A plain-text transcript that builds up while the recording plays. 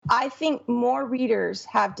I think more readers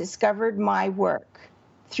have discovered my work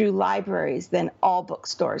through libraries than all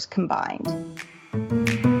bookstores combined.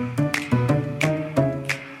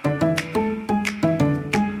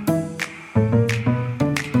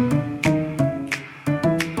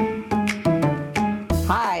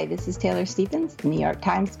 Hi, this is Taylor Stephens, the New York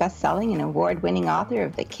Times bestselling and award-winning author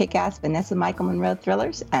of the kick-ass Vanessa Michael Monroe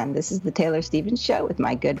thrillers, and this is the Taylor Stephens Show with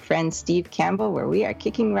my good friend Steve Campbell, where we are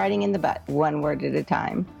kicking writing in the butt, one word at a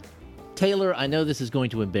time. Taylor, I know this is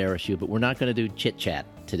going to embarrass you, but we're not going to do chit-chat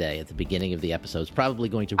today at the beginning of the episode. It's probably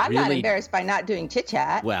going to I'm not embarrassed by not doing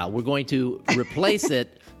chit-chat. Well, we're going to replace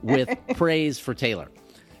it with praise for Taylor.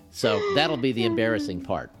 So that'll be the embarrassing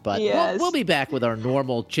part. But yes. we'll be back with our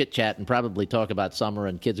normal chit-chat and probably talk about summer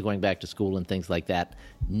and kids going back to school and things like that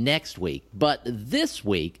next week. But this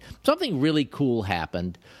week, something really cool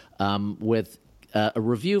happened with a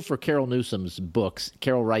review for Carol Newsom's books.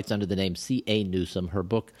 Carol writes under the name C.A. Newsom. Her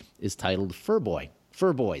book is titled Fur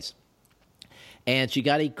Boys. And she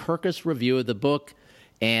got a Kirkus review of the book,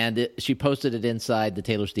 and she posted it inside the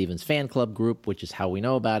Taylor Stephens fan club group, which is how we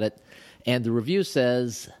know about it. And the review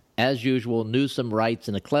says, as usual, Newsom writes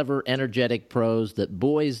in a clever, energetic prose that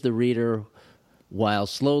buoys the reader while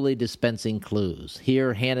slowly dispensing clues.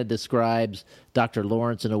 Here, Hannah describes Dr.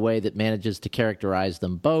 Lawrence in a way that manages to characterize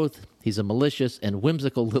them both. He's a malicious and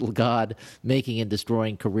whimsical little god, making and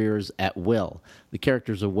destroying careers at will. The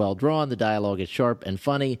characters are well drawn, the dialogue is sharp and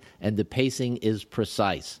funny, and the pacing is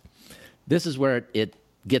precise. This is where it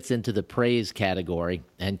gets into the praise category,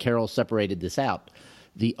 and Carol separated this out.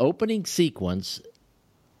 The opening sequence,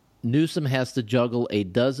 Newsom has to juggle a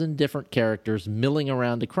dozen different characters milling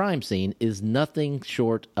around a crime scene, is nothing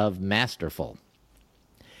short of masterful.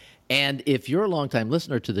 And if you're a longtime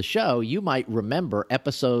listener to the show, you might remember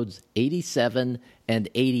episodes 87 and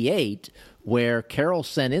 88, where Carol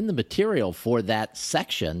sent in the material for that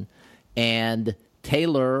section, and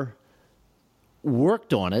Taylor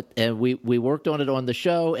worked on it, and we worked on it on the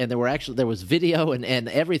show, and there was video and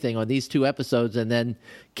everything on these two episodes, and then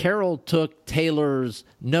Carol took Taylor's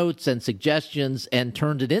notes and suggestions and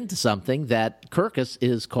turned it into something that Kirkus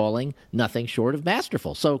is calling nothing short of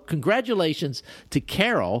masterful. So congratulations to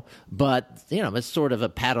Carol, but it's sort of a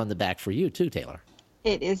pat on the back for you too, Taylor.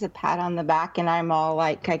 It is a pat on the back, and I'm all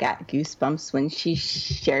like, I got goosebumps when she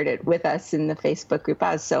shared it with us in the Facebook group.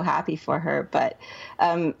 I was so happy for her, but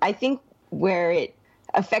I think where it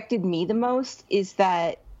affected me the most is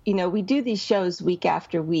that, we do these shows week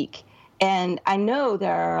after week. And I know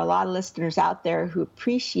there are a lot of listeners out there who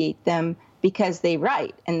appreciate them because they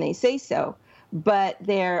write and they say so. But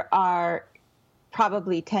there are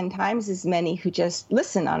probably 10 times as many who just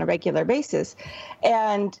listen on a regular basis.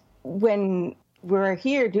 And when we're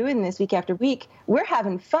here doing this week after week, we're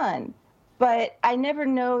having fun. But I never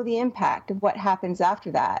know the impact of what happens after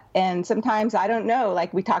that. And sometimes I don't know,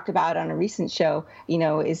 like we talked about on a recent show,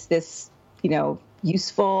 is this,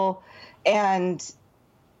 useful? And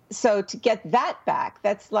so to get that back,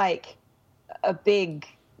 that's like a big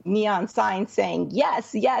neon sign saying,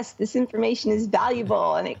 yes, this information is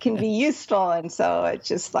valuable and it can be useful. And so it's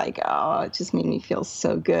just like, it just made me feel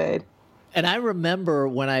so good. And I remember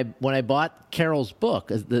when I bought Carol's book,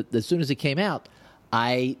 as soon as it came out,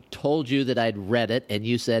 I told you that I'd read it, and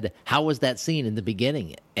you said, how was that scene in the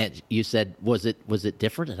beginning? And you said, was it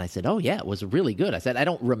different? And I said, oh, yeah, it was really good. I said, I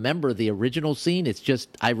don't remember the original scene. It's just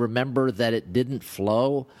I remember that it didn't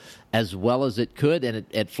flow as well as it could, and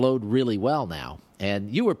it flowed really well now.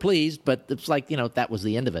 And you were pleased, but it's like, that was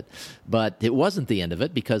the end of it. But it wasn't the end of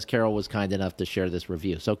it because Carol was kind enough to share this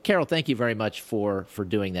review. So, Carol, thank you very much for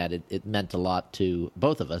doing that. It meant a lot to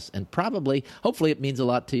both of us, and hopefully it means a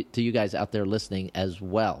lot to you guys out there listening as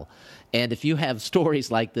well. And if you have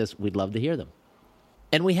stories like this, we'd love to hear them.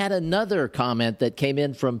 And we had another comment that came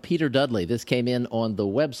in from Peter Dudley. This came in on the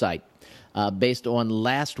website based on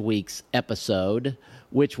last week's episode,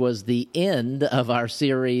 which was the end of our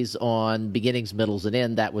series on beginnings, middles, and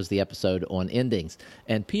end. That was the episode on endings.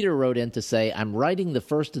 And Peter wrote in to say, I'm writing the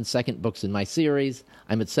first and second books in my series.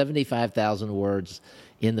 I'm at 75,000 words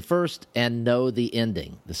in the first and know the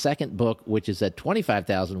ending. The second book, which is at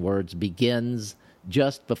 25,000 words, begins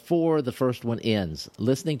just before the first one ends.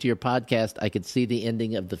 Listening to your podcast, I could see the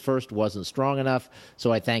ending of the first wasn't strong enough,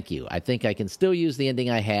 so I thank you. I think I can still use the ending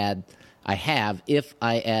I have if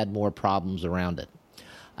I add more problems around it.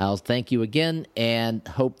 I'll thank you again and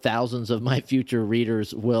hope thousands of my future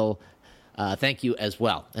readers will thank you as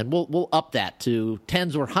well. And we'll up that to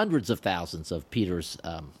tens or hundreds of thousands of Peter's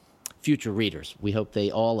future readers. We hope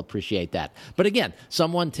they all appreciate that. But again,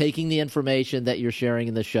 someone taking the information that you're sharing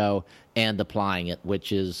in the show and applying it,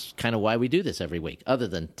 which is kind of why we do this every week, other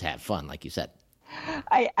than to have fun, like you said.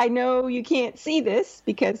 I know you can't see this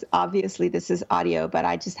because obviously this is audio, but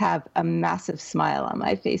I just have a massive smile on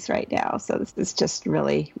my face right now. So this is just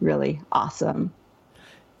really, really awesome.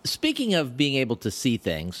 Speaking of being able to see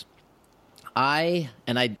things, I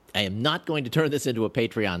am not going to turn this into a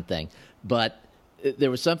Patreon thing, but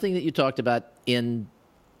there was something that you talked about in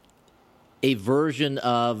a version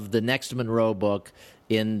of the Next Monroe book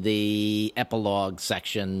in the epilogue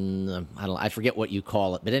section. I forget what you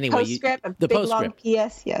call it, but anyway, postscript, the big postscript. Long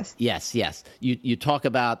PS, yes. Yes. You talk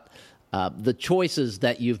about the choices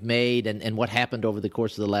that you've made and what happened over the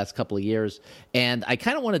course of the last couple of years. And I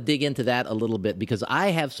kind of want to dig into that a little bit because I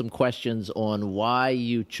have some questions on why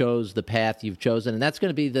you chose the path you've chosen. And that's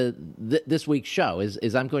going to be this week's show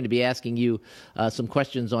is I'm going to be asking you some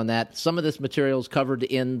questions on that. Some of this material is covered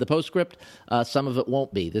in the postscript. Some of it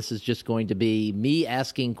won't be. This is just going to be me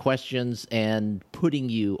asking questions and putting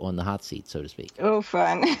you on the hot seat, so to speak. Oh,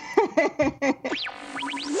 fun.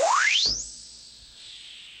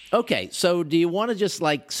 Okay, so do you want to just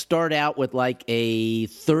start out with a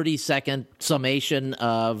 30-second summation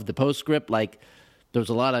of the postscript? There's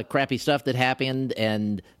a lot of crappy stuff that happened,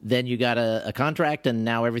 and then you got a contract, and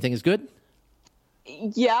now everything is good?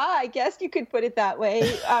 Yeah, I guess you could put it that way.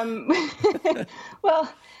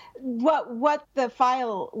 Well, what the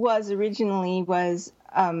file was originally was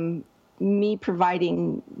me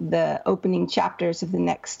providing the opening chapters of the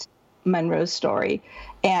next Monroe story.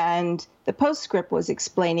 And the postscript was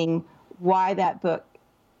explaining why that book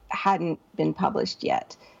hadn't been published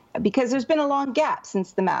yet, because there's been a long gap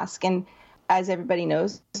since The Mask. And as everybody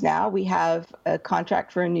knows now, we have a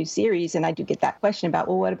contract for a new series. And I do get that question about,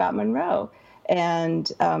 well, what about Monroe? And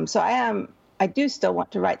so I do still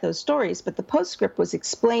want to write those stories, but the postscript was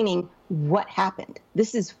explaining what happened.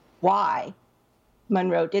 This is why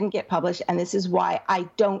Monroe didn't get published, and this is why I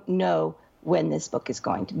don't know when this book is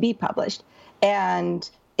going to be published. And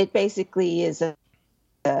it basically is an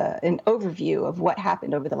overview of what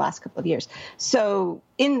happened over the last couple of years. So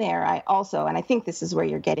in there, I also, and I think this is where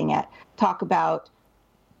you're getting at, talk about,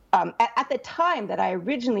 at the time that I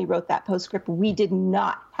originally wrote that postscript, we did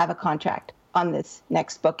not have a contract on this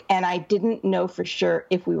next book. And I didn't know for sure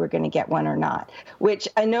if we were going to get one or not, which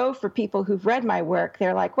I know for people who've read my work,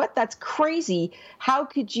 they're like, what? That's crazy. How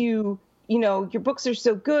could you, your books are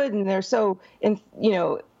so good and they're so,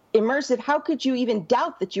 immersive. How could you even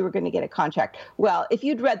doubt that you were going to get a contract? Well, if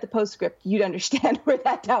you'd read the postscript, you'd understand where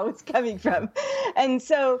that doubt was coming from. And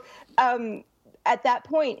so at that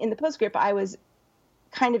point in the postscript, I was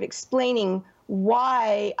kind of explaining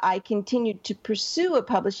why I continued to pursue a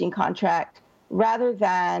publishing contract rather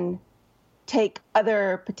than take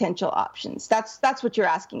other potential options. That's what you're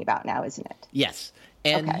asking about now, isn't it? Yes.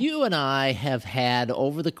 And okay. You and I have had,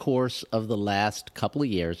 over the course of the last couple of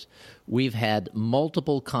years, we've had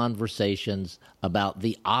multiple conversations about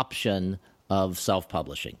the option of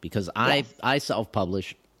self-publishing, because yes. I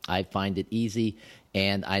self-publish. I find it easy,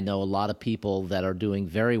 and I know a lot of people that are doing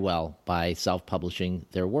very well by self-publishing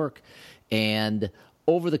their work. And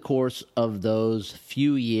over the course of those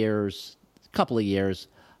few years, couple of years,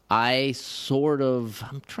 I'm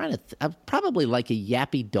probably like a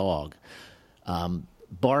yappy dog,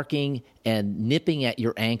 barking and nipping at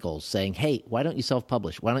your ankles, saying, hey, why don't you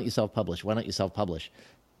self-publish? Why don't you self-publish? Why don't you self-publish?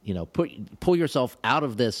 Pull yourself out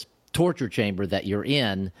of this torture chamber that you're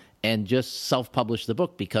in and just self-publish the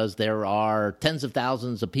book, because there are tens of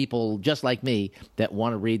thousands of people just like me that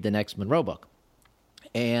want to read the next Monroe book.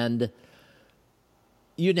 And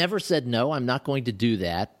you never said, no, I'm not going to do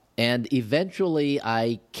that. And eventually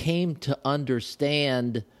I came to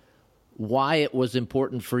understand why it was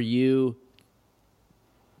important for you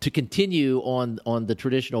to continue on the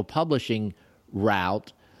traditional publishing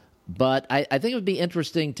route. But I think it would be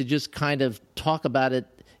interesting to just kind of talk about it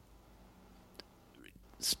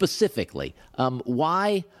specifically.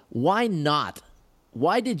 Why not?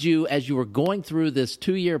 Why did you, as you were going through this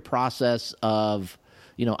 2-year process of,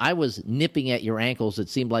 I was nipping at your ankles, it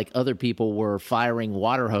seemed like other people were firing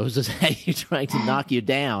water hoses at you, trying to knock you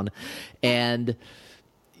down. And,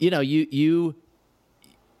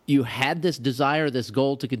 you had this desire, this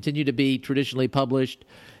goal to continue to be traditionally published.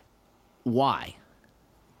 Why?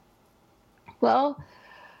 Well,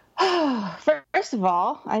 first of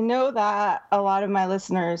all, I know that a lot of my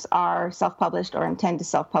listeners are self-published or intend to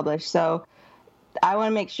self-publish. So I want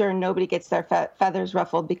to make sure nobody gets their feathers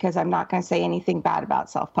ruffled, because I'm not going to say anything bad about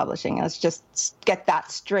self-publishing. Let's just get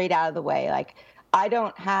that straight out of the way. Like, I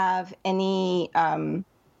don't have any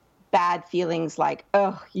bad feelings like,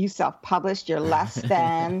 oh, you self-published, you're less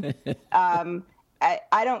than.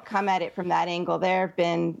 I don't come at it from that angle. There have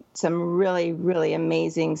been some really, really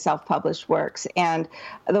amazing self-published works. And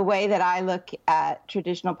the way that I look at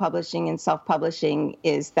traditional publishing and self-publishing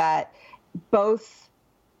is that both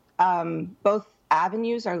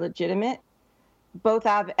avenues are legitimate. Both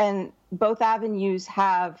avenues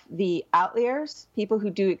have the outliers, people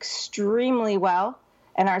who do extremely well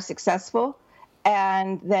and are successful,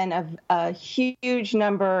 and then a huge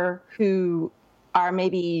number who are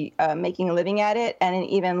maybe making a living at it, and an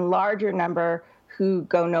even larger number who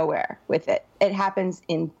go nowhere with it. It happens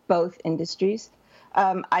in both industries.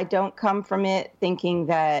 I don't come from it thinking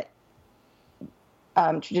that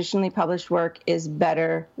traditionally published work is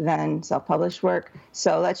better than self-published work.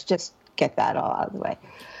 So let's just get that all out of the way.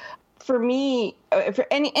 For me, for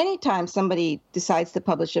any time somebody decides to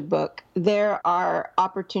publish a book, there are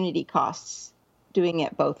opportunity costs doing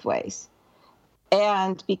it both ways.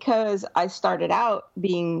 And because I started out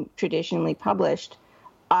being traditionally published,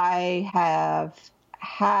 I have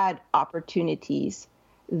had opportunities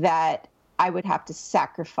that I would have to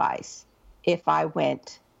sacrifice if I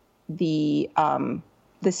went the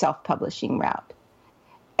self-publishing route.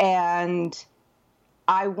 And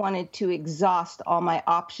I wanted to exhaust all my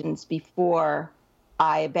options before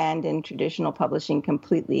I abandoned traditional publishing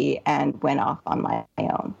completely and went off on my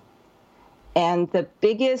own. And the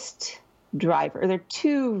biggest driver, there are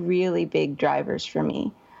two really big drivers for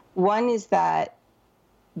me. One is that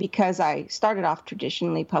because I started off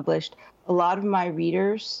traditionally published, a lot of my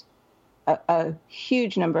readers, a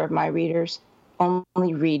huge number of my readers,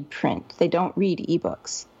 only read print. They don't read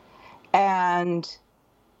ebooks. And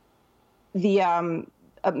the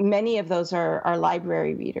many of those are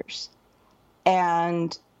library readers.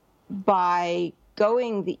 And by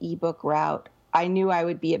going the ebook route, I knew I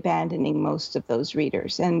would be abandoning most of those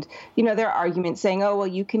readers. And, there are arguments saying, oh, well,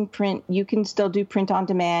 you can still do print on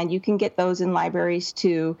demand. You can get those in libraries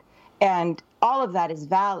too. And all of that is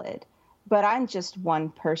valid. But I'm just one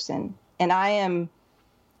person. And I am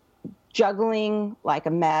juggling like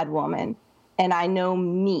a mad woman. And I know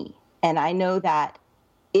me. And I know that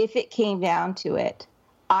if it came down to it,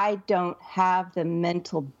 I don't have the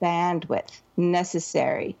mental bandwidth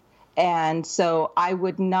necessary. And so I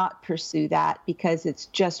would not pursue that because it's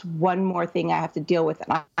just one more thing I have to deal with.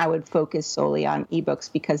 And I would focus solely on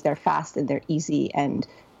ebooks because they're fast and they're easy and,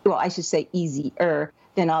 well, I should say easier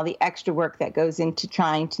than all the extra work that goes into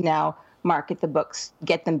trying to now market the books,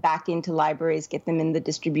 get them back into libraries, get them in the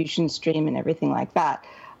distribution stream and everything like that.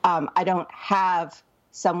 I don't have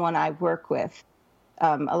someone I work with.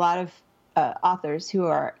 A lot of authors who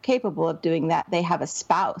are capable of doing that, they have a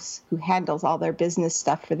spouse who handles all their business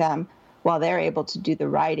stuff for them while they're able to do the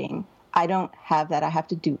writing. I don't have that. I have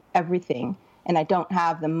to do everything, and I don't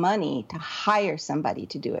have the money to hire somebody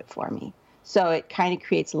to do it for me. So it kind of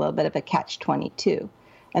creates a little bit of a catch-22.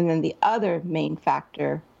 And then the other main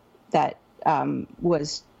factor that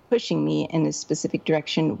was pushing me in a specific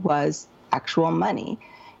direction was actual money.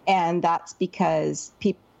 And that's because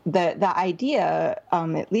the idea,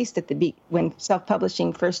 at least when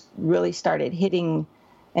self-publishing first really started hitting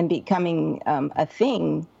and becoming a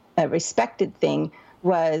thing, a respected thing,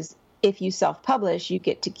 was if you self-publish, you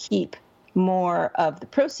get to keep more of the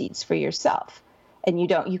proceeds for yourself. And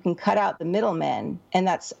you can cut out the middlemen, and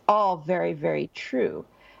that's all very, very true.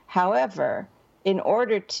 However, in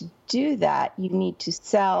order to do that, you need to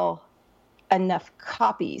sell enough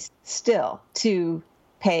copies still to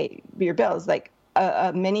pay your bills. Like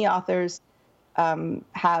many authors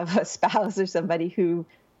have a spouse or somebody who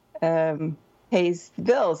pays the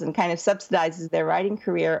bills and kind of subsidizes their writing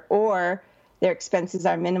career, or their expenses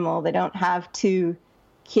are minimal. They don't have two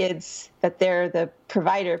kids, but they're the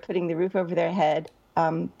provider putting the roof over their head,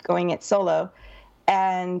 going it solo.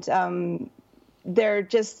 And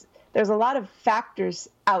there's a lot of factors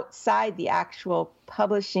outside the actual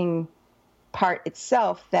publishing part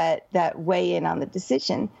itself that weigh in on the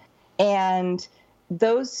decision. And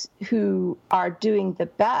those who are doing the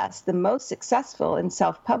best, the most successful in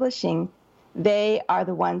self-publishing, they are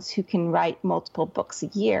the ones who can write multiple books a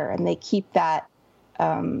year, and they keep that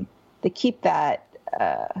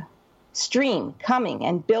stream coming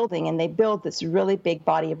and building, and they build this really big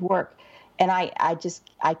body of work. And I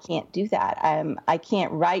can't do that. I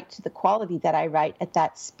can't write to the quality that I write at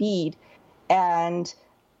that speed. And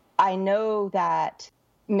I know that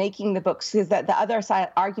making the books, because the other side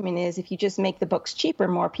argument is if you just make the books cheaper,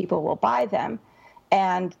 more people will buy them.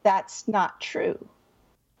 And that's not true,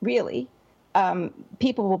 really.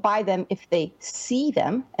 People will buy them if they see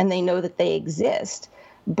them and they know that they exist.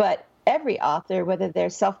 But every author, whether they're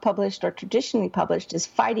self-published or traditionally published, is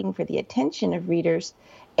fighting for the attention of readers.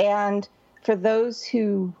 And for those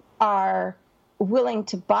who are willing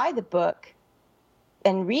to buy the book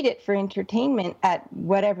and read it for entertainment at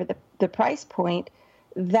whatever the price point,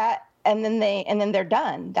 and then they're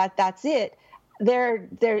done. That's it. They're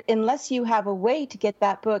unless you have a way to get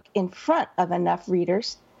that book in front of enough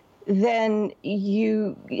readers, then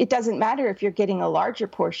it doesn't matter if you're getting a larger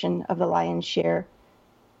portion of the lion's share.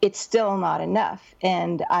 It's still not enough.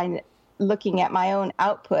 And I'm looking at my own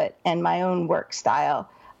output and my own work style.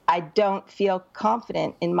 I don't feel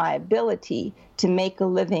confident in my ability to make a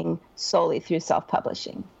living solely through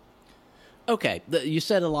self-publishing. Okay, you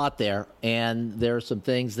said a lot there, and there are some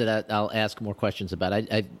things that I'll ask more questions about.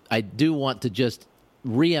 I do want to just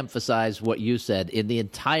reemphasize what you said. In the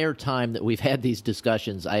entire time that we've had these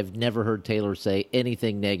discussions, I've never heard Taylor say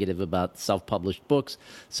anything negative about self-published books,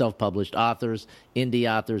 self-published authors,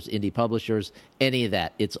 indie publishers, any of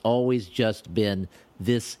that. It's always just been,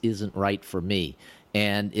 this isn't right for me.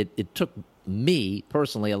 And it took me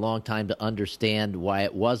personally a long time to understand why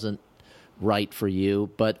it wasn't right for you,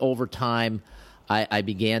 but over time I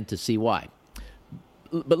began to see why.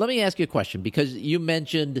 But let me ask you a question, because you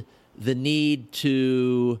mentioned the need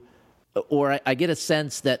to, or I get a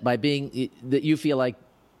sense that that you feel like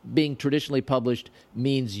being traditionally published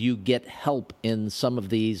means you get help in some of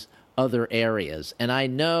these other areas. And I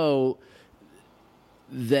know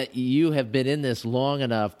that you have been in this long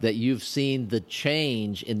enough that you've seen the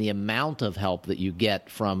change in the amount of help that you get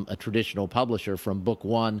from a traditional publisher from book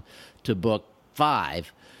 1 to book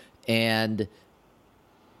 5. And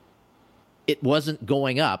it wasn't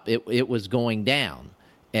going up, it was going down.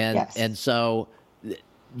 And yes. And so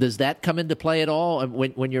does that come into play at all?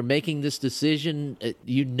 When you're making this decision,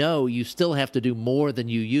 you still have to do more than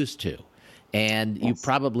you used to. And yes. You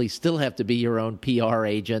probably still have to be your own PR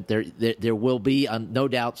agent. There will be, no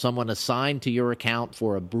doubt, someone assigned to your account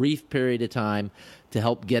for a brief period of time to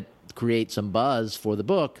help create some buzz for the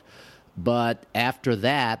book. But after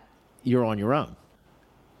that, you're on your own.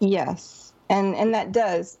 Yes, and that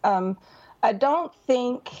does. I don't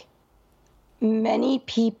think many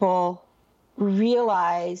people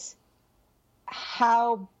realize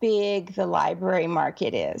how big the library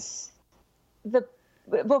market is.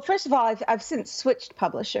 Well, first of all, I've since switched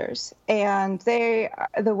publishers, and they are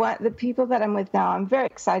the people that I'm with now. I'm very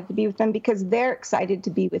excited to be with them because they're excited to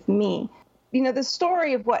be with me. You know, the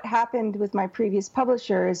story of what happened with my previous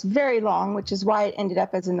publisher is very long, which is why it ended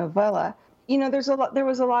up as a novella. You know, there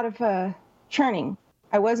was a lot of churning.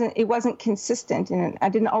 It wasn't consistent, and I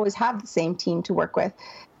didn't always have the same team to work with.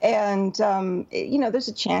 And there's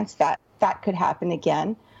a chance that could happen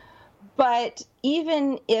again. But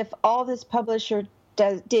even if all this publisher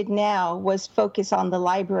did now was focus on the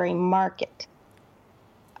library market,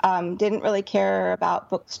 didn't really care about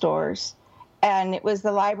bookstores, and it was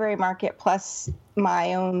the library market plus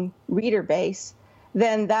my own reader base,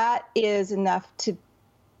 then that is enough to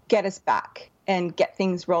get us back and get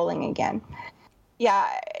things rolling again. Yeah,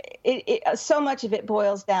 so much of it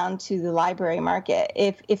boils down to the library market.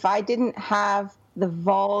 If I didn't have the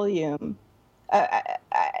volume,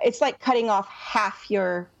 it's like cutting off half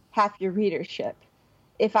your readership.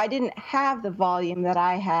 If I didn't have the volume that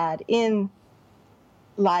I had in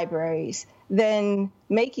libraries, then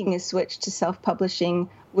making a switch to self-publishing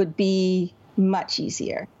would be much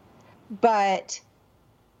easier. But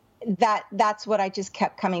that's what I just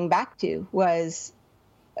kept coming back to was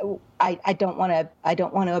I don't want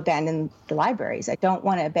to abandon the libraries. I don't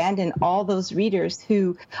want to abandon all those readers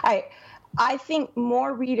who I think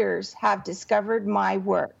more readers have discovered my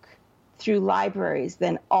work through libraries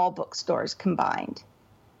than all bookstores combined.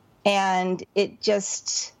 And I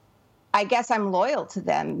guess I'm loyal to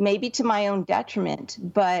them, maybe to my own detriment,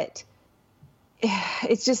 but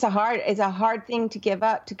it's just a hard thing to give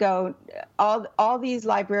up, to go, all these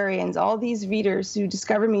librarians, all these readers who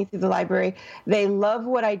discover me through the library, they love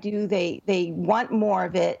what I do. They want more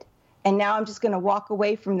of it. And now I'm just going to walk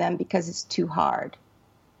away from them because it's too hard.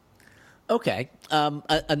 Okay.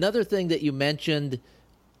 Another thing that you mentioned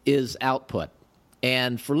is output.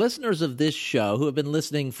 And for listeners of this show who have been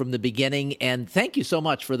listening from the beginning, and thank you so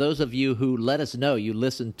much for those of you who let us know you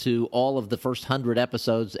listened to all of the first 100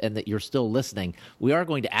 episodes and that you're still listening, we are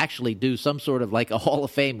going to actually do some sort of like a Hall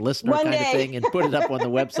of Fame listener kind of thing and put it up on the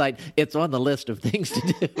website. It's on the list of things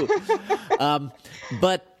to do.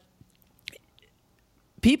 But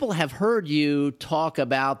people have heard you talk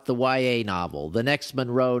about the YA novel, the next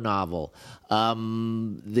Monroe novel,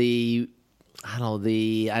 I'm going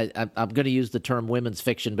to use the term women's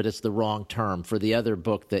fiction, but it's the wrong term for the other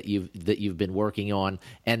book that you've been working on.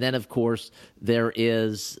 And then, of course, there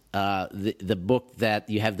is the book that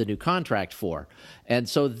you have the new contract for. And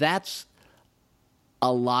so that's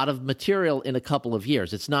a lot of material in a couple of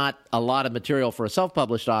years. It's not a lot of material for a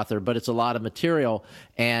self-published author, but it's a lot of material.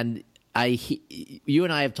 And you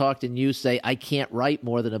and I have talked, and you say, I can't write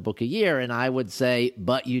more than a book a year. And I would say,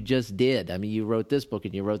 but you just did. I mean, you wrote this book,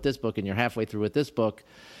 and you wrote this book, and you're halfway through with this book.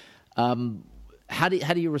 How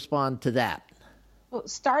do you respond to that? Well,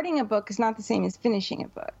 starting a book is not the same as finishing a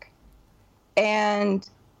book. And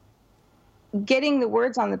getting the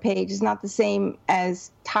words on the page is not the same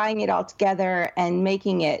as tying it all together and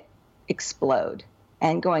making it explode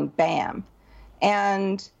and going bam.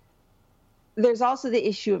 And there's also the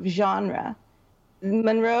issue of genre.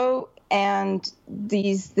 Monroe and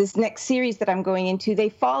this next series that I'm going into, they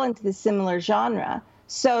fall into the similar genre.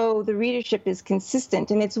 So the readership is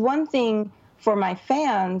consistent. And it's one thing for my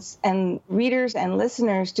fans and readers and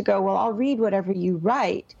listeners to go, well, I'll read whatever you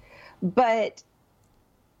write. But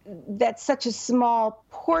that's such a small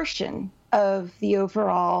portion of the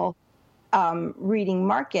overall reading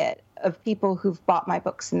market of people who've bought my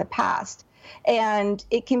books in the past. And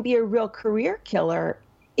it can be a real career killer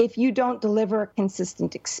if you don't deliver a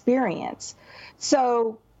consistent experience.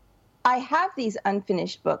 So I have these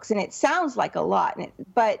unfinished books, and it sounds like a lot,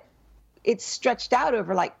 but it's stretched out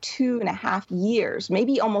over like 2.5 years,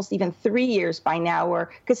 maybe almost even 3 years by now,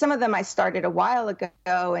 because some of them I started a while ago,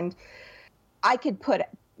 and I could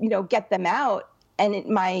get them out. And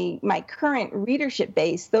my current readership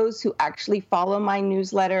base, those who actually follow my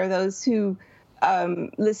newsletter, those who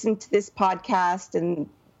listen to this podcast and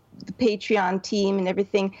the Patreon team and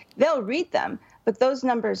everything, they'll read them. But those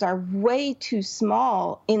numbers are way too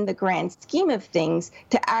small in the grand scheme of things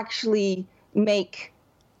to actually make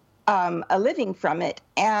a living from it.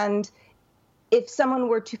 And if someone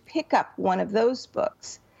were to pick up one of those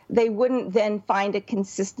books, they wouldn't then find a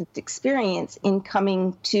consistent experience in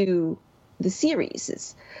coming to the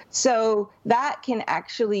series. So that can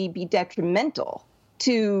actually be detrimental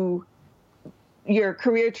to your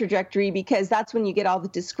career trajectory, because that's when you get all the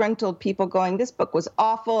disgruntled people going, this book was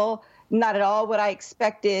awful, not at all what I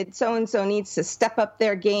expected. So-and-so needs to step up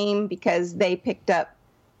their game because they picked up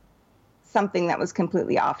something that was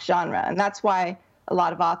completely off genre. And that's why a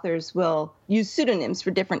lot of authors will use pseudonyms for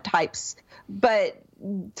different types. But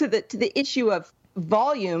to the issue of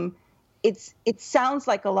volume, it sounds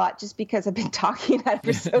like a lot just because I've been talking about it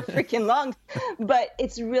for so freaking long, but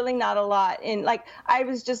it's really not a lot. And like, I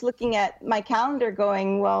was just looking at my calendar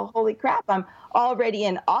going, well, holy crap, I'm already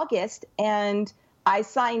in August, and I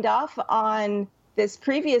signed off on this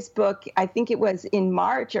previous book. I think it was in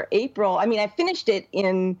March or April. I mean, I finished it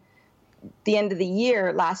in the end of the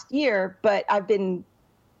year last year, but I've been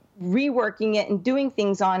reworking it and doing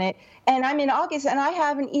things on it. And I'm in August, and I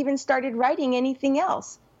haven't even started writing anything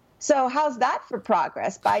else. So how's that for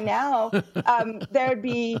progress? By now, there'd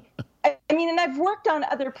be, and I've worked on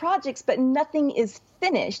other projects, but nothing is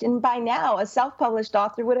finished. And by now, a self-published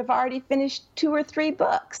author would have already finished 2 or 3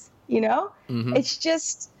 books, Mm-hmm. It's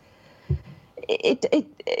just,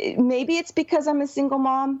 maybe it's because I'm a single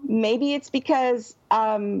mom. Maybe it's because,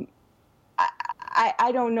 I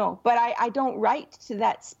don't know, but I don't write to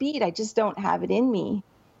that speed. I just don't have it in me.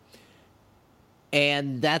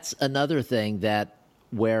 And that's another thing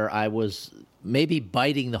where I was maybe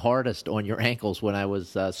biting the hardest on your ankles when I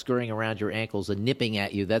was scurrying around your ankles and nipping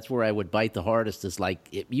at you. That's where I would bite the hardest, is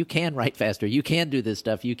like, you can write faster. You can do this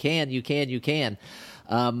stuff. You can.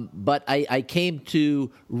 But I came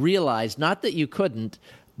to realize, not that you couldn't,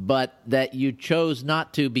 but that you chose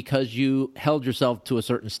not to because you held yourself to a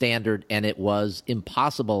certain standard, and it was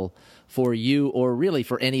impossible for you, or really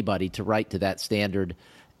for anybody, to write to that standard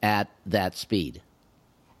at that speed.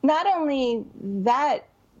 Not only that,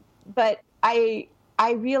 but I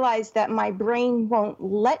realized that my brain won't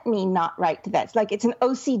let me not write to that. It's like it's an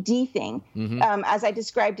OCD thing. Mm-hmm. As I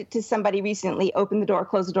described it to somebody recently, open the door,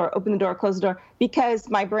 close the door, open the door, close the door, because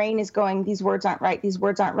my brain is going, these words aren't right,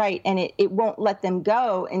 and it won't let them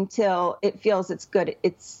go until it feels it's good.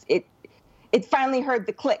 It finally heard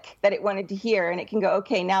the click that it wanted to hear, and it can go,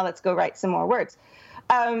 okay, now let's go write some more words.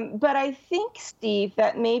 But I think, Steve,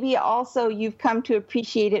 that maybe also you've come to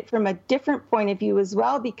appreciate it from a different point of view as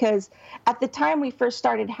well, because at the time we first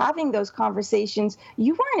started having those conversations,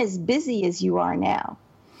 you weren't as busy as you are now.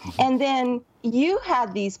 Mm-hmm. And then you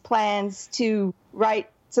had these plans to write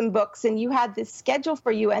some books, and you had this schedule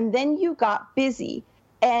for you, and then you got busy,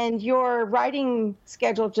 and your writing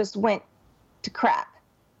schedule just went to crap,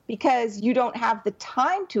 because you don't have the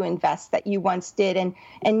time to invest that you once did.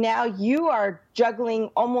 And now you are juggling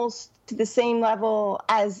almost to the same level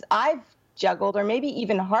as I've juggled, or maybe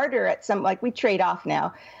even harder at some, like we trade off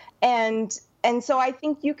now. And so I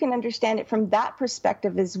think you can understand it from that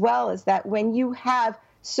perspective as well, is that when you have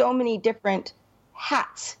so many different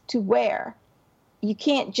hats to wear. You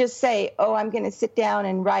can't just say, oh, I'm going to sit down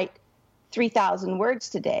and write 3,000 words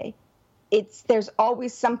today. There's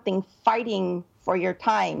always something fighting for your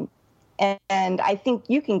time. And I think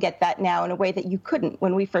you can get that now in a way that you couldn't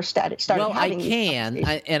when we first started well, having I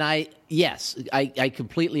these can. Yes, I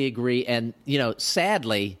completely agree. And,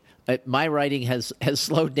 sadly, my writing has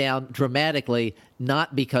slowed down dramatically,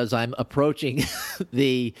 not because I'm approaching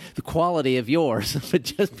the quality of yours, but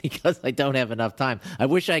just because I don't have enough time. I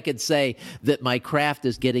wish I could say that my craft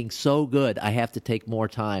is getting so good I have to take more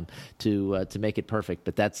time to make it perfect,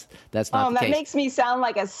 but that's not the case. That makes me sound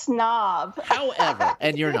like a snob. However,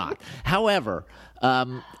 and you're not. However,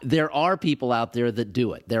 there are people out there that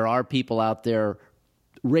do it. There are people out there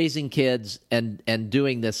raising kids and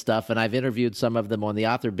doing this stuff, and I've interviewed some of them on the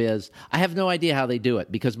Author Biz. I have no idea how they do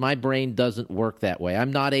it because my brain doesn't work that way.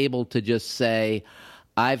 I'm not able to just say,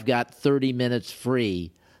 I've got 30 minutes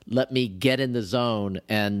free. Let me get in the zone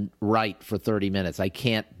and write for 30 minutes. I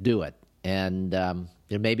can't do it. And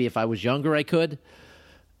maybe if I was younger, I could.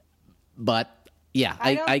 But yeah,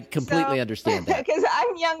 I completely understand that. Because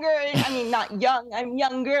I'm younger. I mean, not young. I'm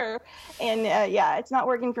younger. And it's not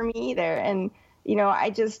working for me either. And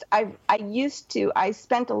I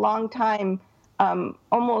spent a long time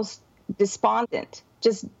almost despondent,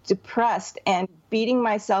 just depressed and beating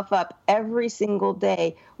myself up every single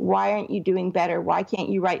day. Why aren't you doing better? Why can't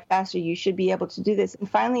you write faster? You should be able to do this. And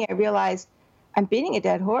finally, I realized I'm beating a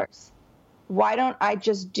dead horse. Why don't I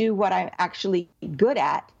just do what I'm actually good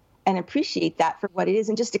at and appreciate that for what it is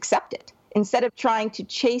and just accept it instead of trying to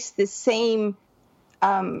chase the same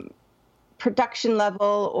production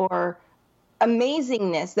level or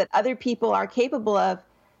amazingness that other people are capable of.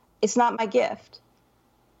 It's not my gift.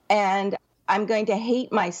 And I'm going to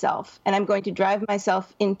hate myself and I'm going to drive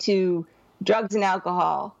myself into drugs and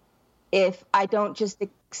alcohol if I don't just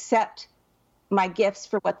accept my gifts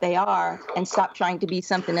for what they are and stop trying to be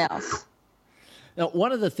something else. Now,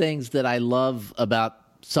 one of the things that I love about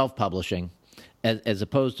self-publishing as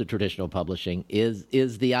opposed to traditional publishing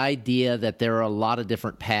is the idea that there are a lot of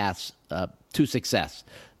different paths to success.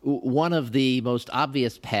 One of the most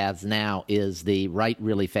obvious paths now is the write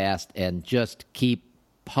really fast and just keep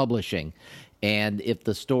publishing. And if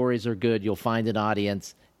the stories are good, you'll find an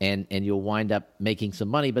audience and you'll wind up making some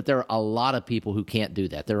money. But there are a lot of people who can't do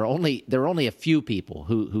that. There are only a few people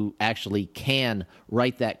who actually can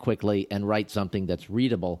write that quickly and write something that's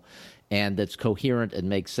readable and that's coherent and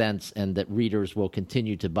makes sense and that readers will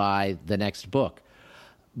continue to buy the next book.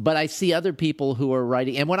 But I see other people who are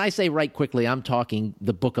writing, and when I say write quickly, I'm talking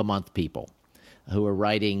the book a month people who are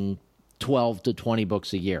writing 12 to 20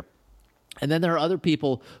 books a year. And then there are other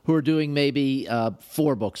people who are doing maybe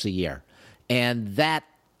 4 books a year. And that,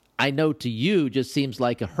 I know to you, just seems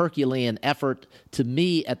like a Herculean effort. To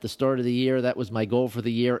me, at the start of the year, that was my goal for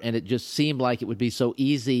the year, and it just seemed like it would be so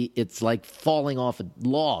easy. It's like falling off a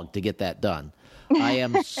log to get that done. I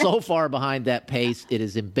am so far behind that pace. It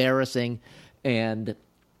is embarrassing, and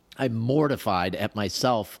I'm mortified at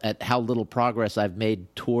myself at how little progress I've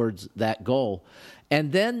made towards that goal.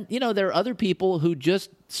 And then, there are other people who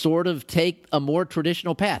just sort of take a more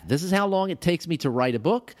traditional path. This is how long it takes me to write a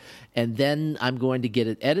book, and then I'm going to get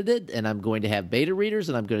it edited, and I'm going to have beta readers,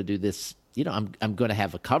 and I'm going to do this, I'm going to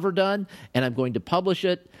have a cover done, and I'm going to publish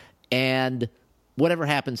it, and whatever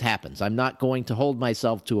happens, happens. I'm not going to hold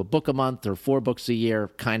myself to a book a month or 4 books a year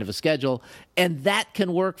kind of a schedule. And that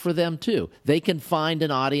can work for them too. They can find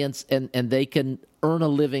an audience and they can earn a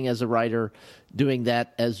living as a writer doing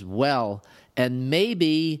that as well. And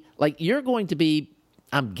maybe, like, you're going to be,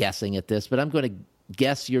 I'm guessing at this, but I'm going to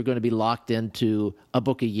guess you're going to be locked into a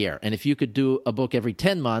book a year. And if you could do a book every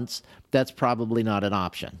 10 months, that's probably not an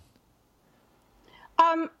option.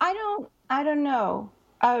 I don't know.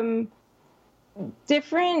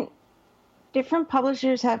 Different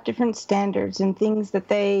publishers have different standards and things that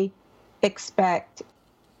they expect.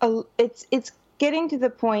 It's getting to the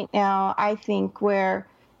point now, I think, where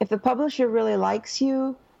if the publisher really likes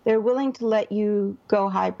you, they're willing to let you go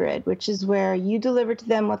hybrid, which is where you deliver to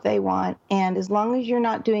them what they want. And as long as you're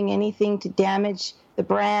not doing anything to damage the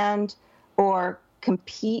brand or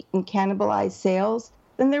compete and cannibalize sales,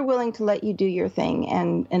 then they're willing to let you do your thing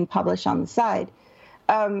and publish on the side.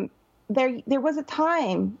 There was a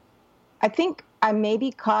time, I think I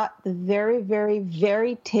maybe caught the very, very,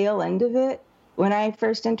 very tail end of it when I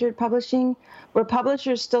first entered publishing, where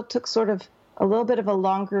publishers still took sort of a little bit of a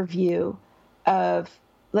longer view of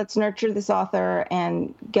let's nurture this author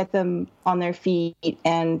and get them on their feet.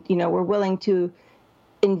 And, we're willing to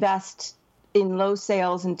invest in low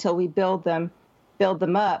sales until we build them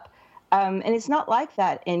up. And it's not like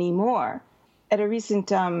that anymore. At a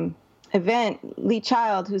recent event, Lee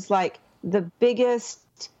Child, who's like the biggest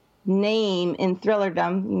name in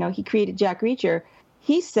thrillerdom, he created Jack Reacher,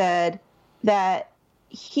 he said that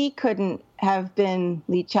he couldn't have been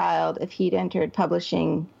Lee Child if he'd entered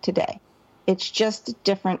publishing today. It's just a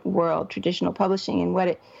different world, traditional publishing. And what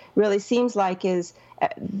it really seems like is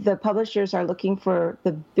the publishers are looking for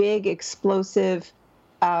the big, explosive,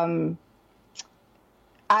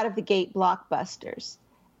 out-of-the-gate blockbusters.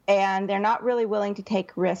 And they're not really willing to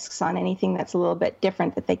take risks on anything that's a little bit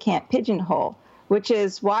different that they can't pigeonhole, which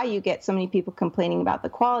is why you get so many people complaining about the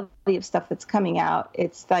quality of stuff that's coming out.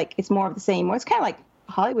 It's like it's more of the same. Well, it's kind of like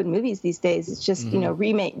Hollywood movies these days. It's just,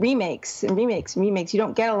 remakes. You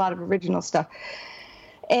don't get a lot of original stuff.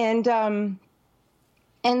 And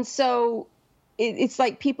so it's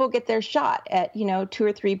like people get their shot at, 2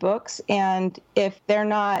 or 3 books. And if they're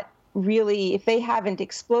not really, if they haven't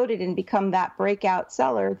exploded and become that breakout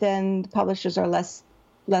seller, then the publishers are less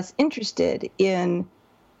interested in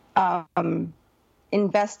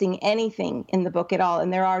investing anything in the book at all.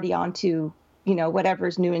 And they're already on to,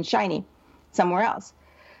 whatever's new and shiny somewhere else.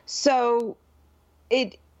 So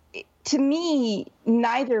to me,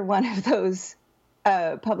 neither one of those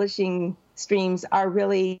publishing streams are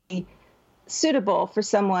really suitable for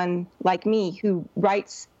someone like me who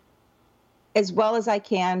writes as well as I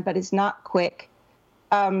can, but is not quick.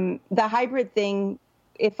 The hybrid thing,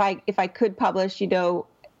 if I could publish,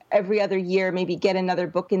 every other year, maybe get another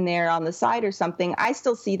book in there on the side or something, I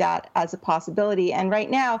still see that as a possibility. And right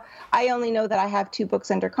now, I only know that I have 2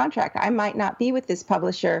 books under contract. I might not be with this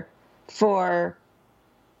publisher for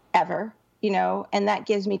ever, and that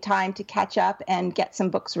gives me time to catch up and get some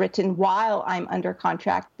books written while I'm under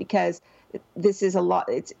contract, because this is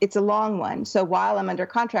it's a long one. So while I'm under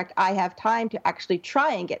contract, I have time to actually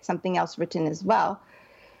try and get something else written as well.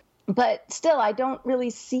 But still, I don't really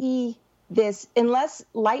see this, unless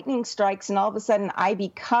lightning strikes and all of a sudden I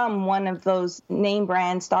become one of those name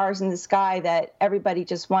brand stars in the sky that everybody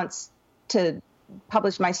just wants to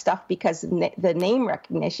publish my stuff because of the name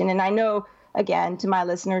recognition. And I know, again, to my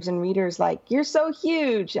listeners and readers, like, you're so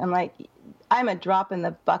huge. I'm like, I'm a drop in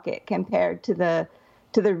the bucket compared to the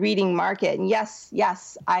reading market. And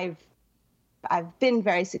yes, I've been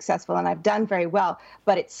very successful and I've done very well,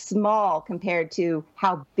 but it's small compared to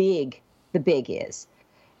how big the big is.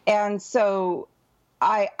 And so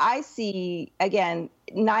I see, again,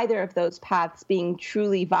 neither of those paths being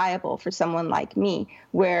truly viable for someone like me,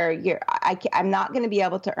 where I'm not going to be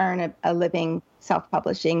able to earn a living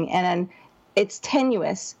self-publishing, and it's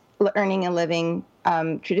tenuous earning a living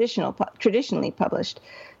traditionally published.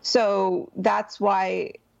 So that's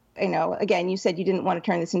why, again, you said you didn't want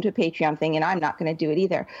to turn this into a Patreon thing, and I'm not going to do it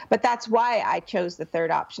either. But that's why I chose the third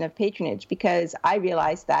option of patronage, because I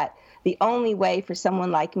realized that the only way for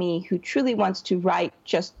someone like me who truly wants to write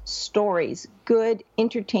just stories, good,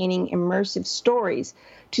 entertaining, immersive stories,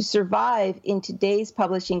 to survive in today's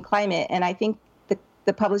publishing climate, and I think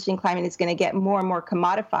the publishing climate is going to get more and more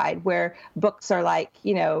commodified, where books are like,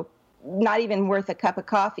 not even worth a cup of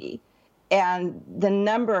coffee. And the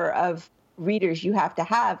number of readers you have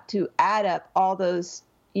to add up all those,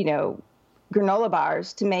 granola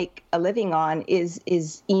bars to make a living on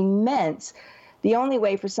is immense. The only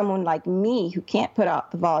way for someone like me, who can't put out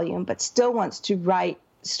the volume but still wants to write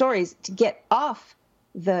stories, to get off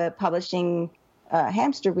the publishing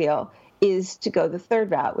hamster wheel, is to go the third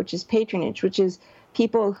route, which is patronage, which is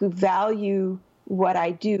people who value what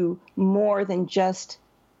I do more than just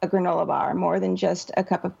a granola bar, more than just a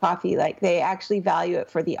cup of coffee. Like, they actually value it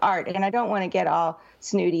for the art. And I don't want to get all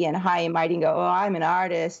snooty and high and mighty and go, oh, I'm an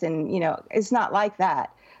artist. And, it's not like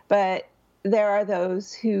that. But there are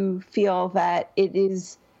those who feel that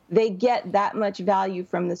they get that much value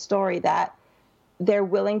from the story that they're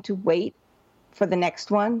willing to wait for the next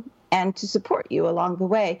one and to support you along the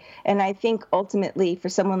way. And I think ultimately, for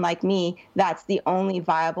someone like me, that's the only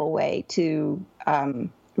viable way to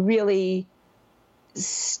really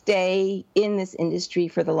stay in this industry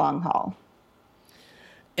for the long haul.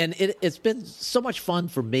 And it's been so much fun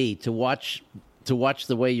for me to watch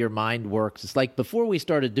the way your mind works. It's like, before we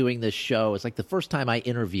started doing this show, it's like the first time I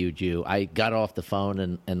interviewed you, I got off the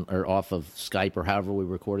phone or off of Skype or however we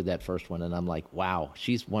recorded that first one, and I'm like, wow,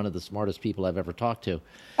 she's one of the smartest people I've ever talked to.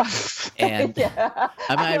 And yeah.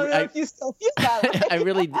 I don't know if you still feel that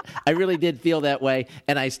way. I really did feel that way,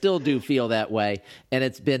 and I still do feel that way. And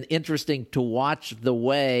it's been interesting to watch the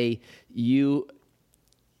way you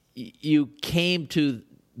came to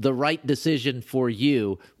the right decision for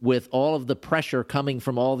you with all of the pressure coming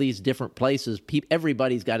from all these different places.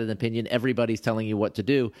 Everybody's got an opinion. Everybody's telling you what to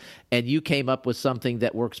do. And you came up with something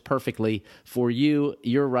that works perfectly for you,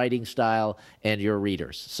 your writing style, and your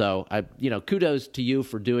readers. So, kudos to you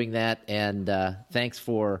for doing that. And thanks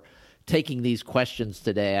for taking these questions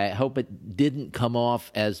today. I hope it didn't come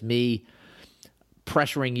off as me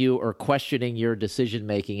pressuring you or questioning your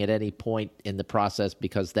decision-making at any point in the process,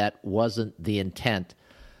 because that wasn't the intent.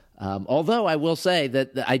 Although I will say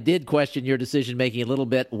that I did question your decision-making a little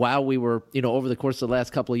bit while we were, over the course of the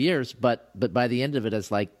last couple of years, but by the end of it,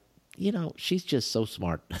 it's like, she's just so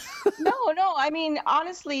smart. No, I mean,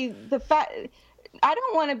 honestly, I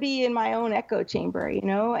don't want to be in my own echo chamber,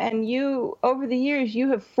 and you, over the years, you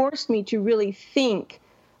have forced me to really think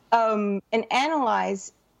and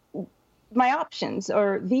analyze my options,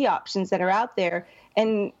 or the options that are out there.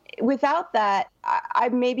 And without that, I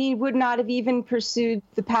maybe would not have even pursued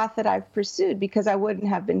the path that I've pursued, because I wouldn't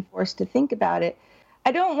have been forced to think about it.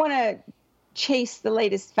 I don't want to chase the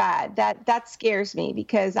latest fad. That scares me,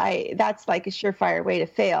 because that's like a surefire way to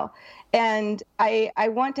fail. And I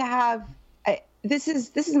want to have, this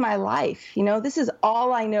is my life. This is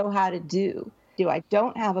all I know how to do. I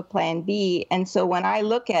don't have a plan B. And so when I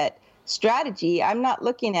look at strategy, I'm not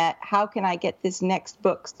looking at how can I get this next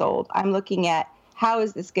book sold. I'm looking at how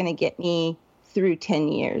is this going to get me through 10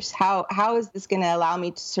 years? How is this going to allow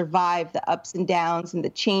me to survive the ups and downs and the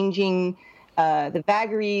changing, the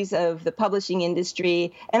vagaries of the publishing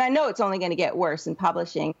industry? And I know it's only going to get worse in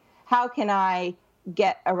publishing. How can I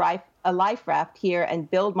get a life raft here and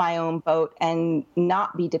build my own boat and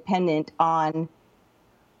not be dependent on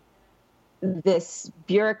this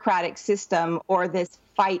bureaucratic system or this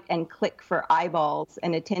fight and click for eyeballs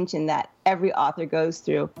and attention that every author goes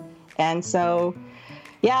through? And so,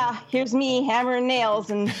 yeah, here's me hammering nails,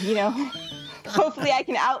 and, hopefully I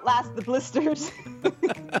can outlast the blisters.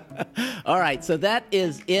 All right, so that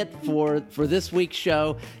is it for this week's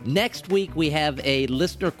show. Next week, we have a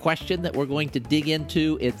listener question that we're going to dig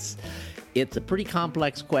into. It's a pretty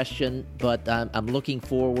complex question, but I'm looking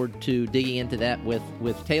forward to digging into that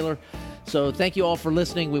with Taylor. So thank you all for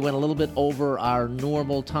listening. We went a little bit over our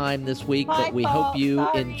normal time this week, but we hope you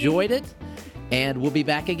enjoyed it. And we'll be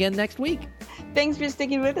back again next week. Thanks for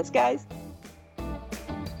sticking with us, guys.